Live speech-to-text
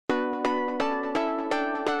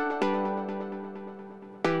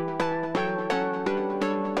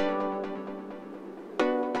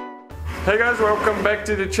Hey guys, welcome back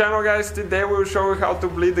to the channel guys. Today we'll show you how to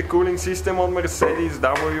bleed the cooling system on Mercedes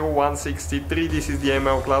W163. This is the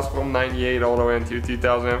ML class from 98 all the way until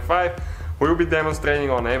 2005. We'll be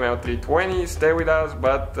demonstrating on Ml320, stay with us,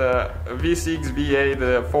 but V6,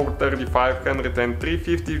 V8, 430, 500 and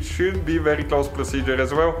 350 should be very close procedure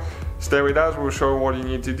as well. Stay with us, we'll show you what you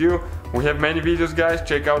need to do. We have many videos guys,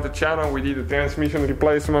 check out the channel. We did a transmission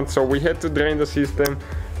replacement, so we had to drain the system.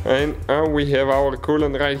 And we have our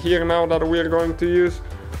coolant right here now that we are going to use.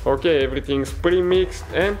 Okay, everything's pre-mixed,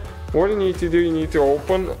 and what you need to do, you need to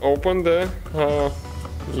open the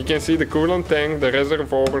you can see the coolant tank, the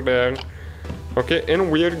reservoir over there. Okay, and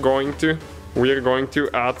we are going to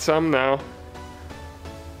add some now.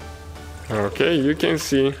 Okay, you can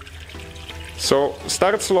see. So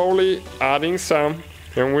start slowly adding some,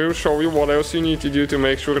 and we'll show you what else you need to do to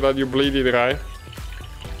make sure that you bleed it right.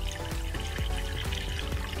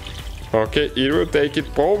 Okay, it will take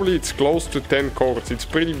it, probably it's close to 10 quarts. It's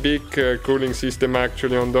pretty big cooling system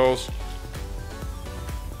actually on those.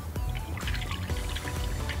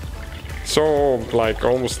 So like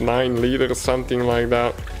almost 9 liters, something like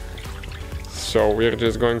that. So we're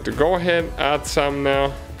just going to go ahead, add some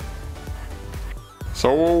now.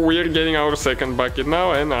 So we're getting our second bucket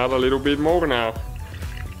now and add a little bit more now.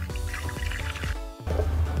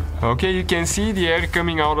 Okay, you can see the air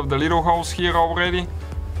coming out of the little holes here already.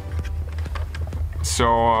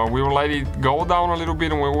 So we will let it go down a little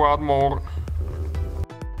bit and we will add more.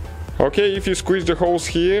 Okay, if you squeeze the hose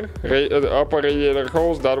here, the upper radiator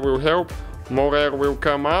hose, that will help. More air will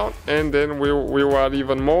come out, and then we'll add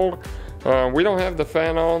even more. We don't have the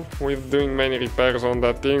fan on, we're doing many repairs on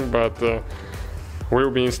that thing, but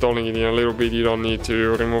we'll be installing it in a little bit. You don't need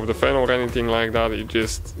to remove the fan or anything like that, it's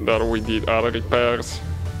just that we did other repairs.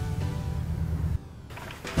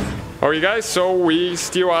 Okay guys, so we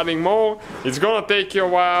still adding more. It's gonna take you a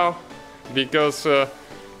while because a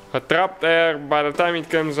trapped air, by the time it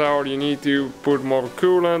comes out you need to put more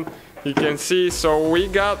coolant. You can see, so we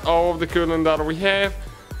got all of the coolant that we have.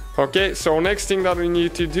 Okay, so next thing that we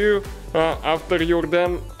need to do, after you're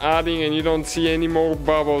done adding and you don't see any more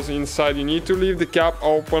bubbles inside, you need to leave the cap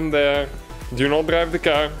open there. Do not drive the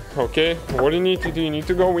car. Okay, what you need to do, you need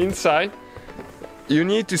to go inside. You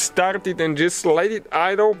need to start it and just let it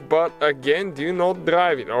idle, but again, do not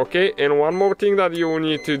drive it, okay? And one more thing that you will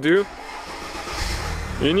need to do,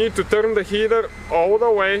 you need to turn the heater all the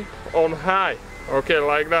way on high, okay,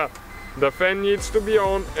 like that. The fan needs to be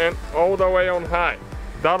on and all the way on high.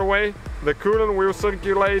 That way, the coolant will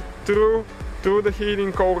circulate through the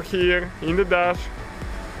heating core here in the dash.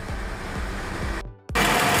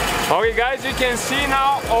 Okay guys, you can see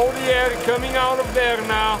now all the air coming out of there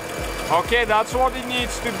now. Okay, that's what it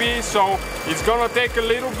needs to be, so it's gonna take a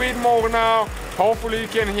little bit more now. Hopefully you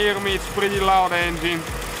can hear me, it's pretty loud engine.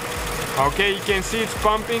 Okay, you can see it's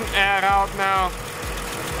pumping air out now.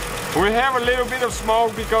 We have a little bit of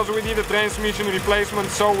smoke because we did a transmission replacement,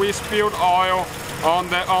 so we spilled oil on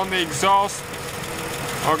the exhaust.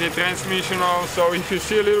 Okay, transmission oil, so if you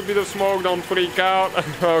see a little bit of smoke, don't freak out.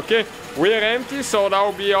 Okay, we're empty, so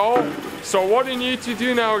that'll be all. So what you need to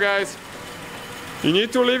do now guys, you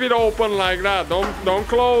need to leave it open like that, don't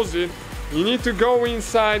close it. You need to go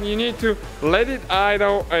inside, you need to let it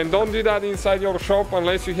idle, and don't do that inside your shop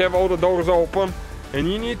unless you have all the doors open. And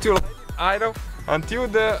you need to let it idle until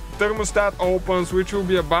the thermostat opens, which will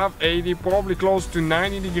be above 80, probably close to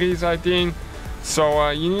 90 degrees I think. So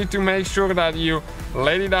you need to make sure that you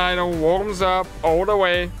let it idle, warms up all the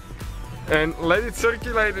way, and let it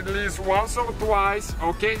circulate at least once or twice,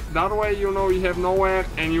 okay? That way you know you have no air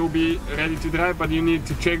and you'll be ready to drive, but you need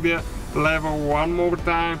to check the level one more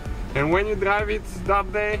time. And when you drive it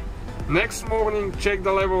that day, next morning check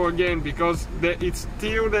the level again, because there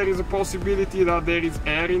is a possibility that there is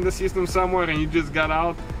air in the system somewhere and you just got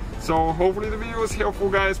out. So hopefully the video was helpful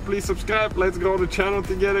guys, please subscribe, let's grow the channel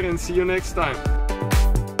together and see you next time.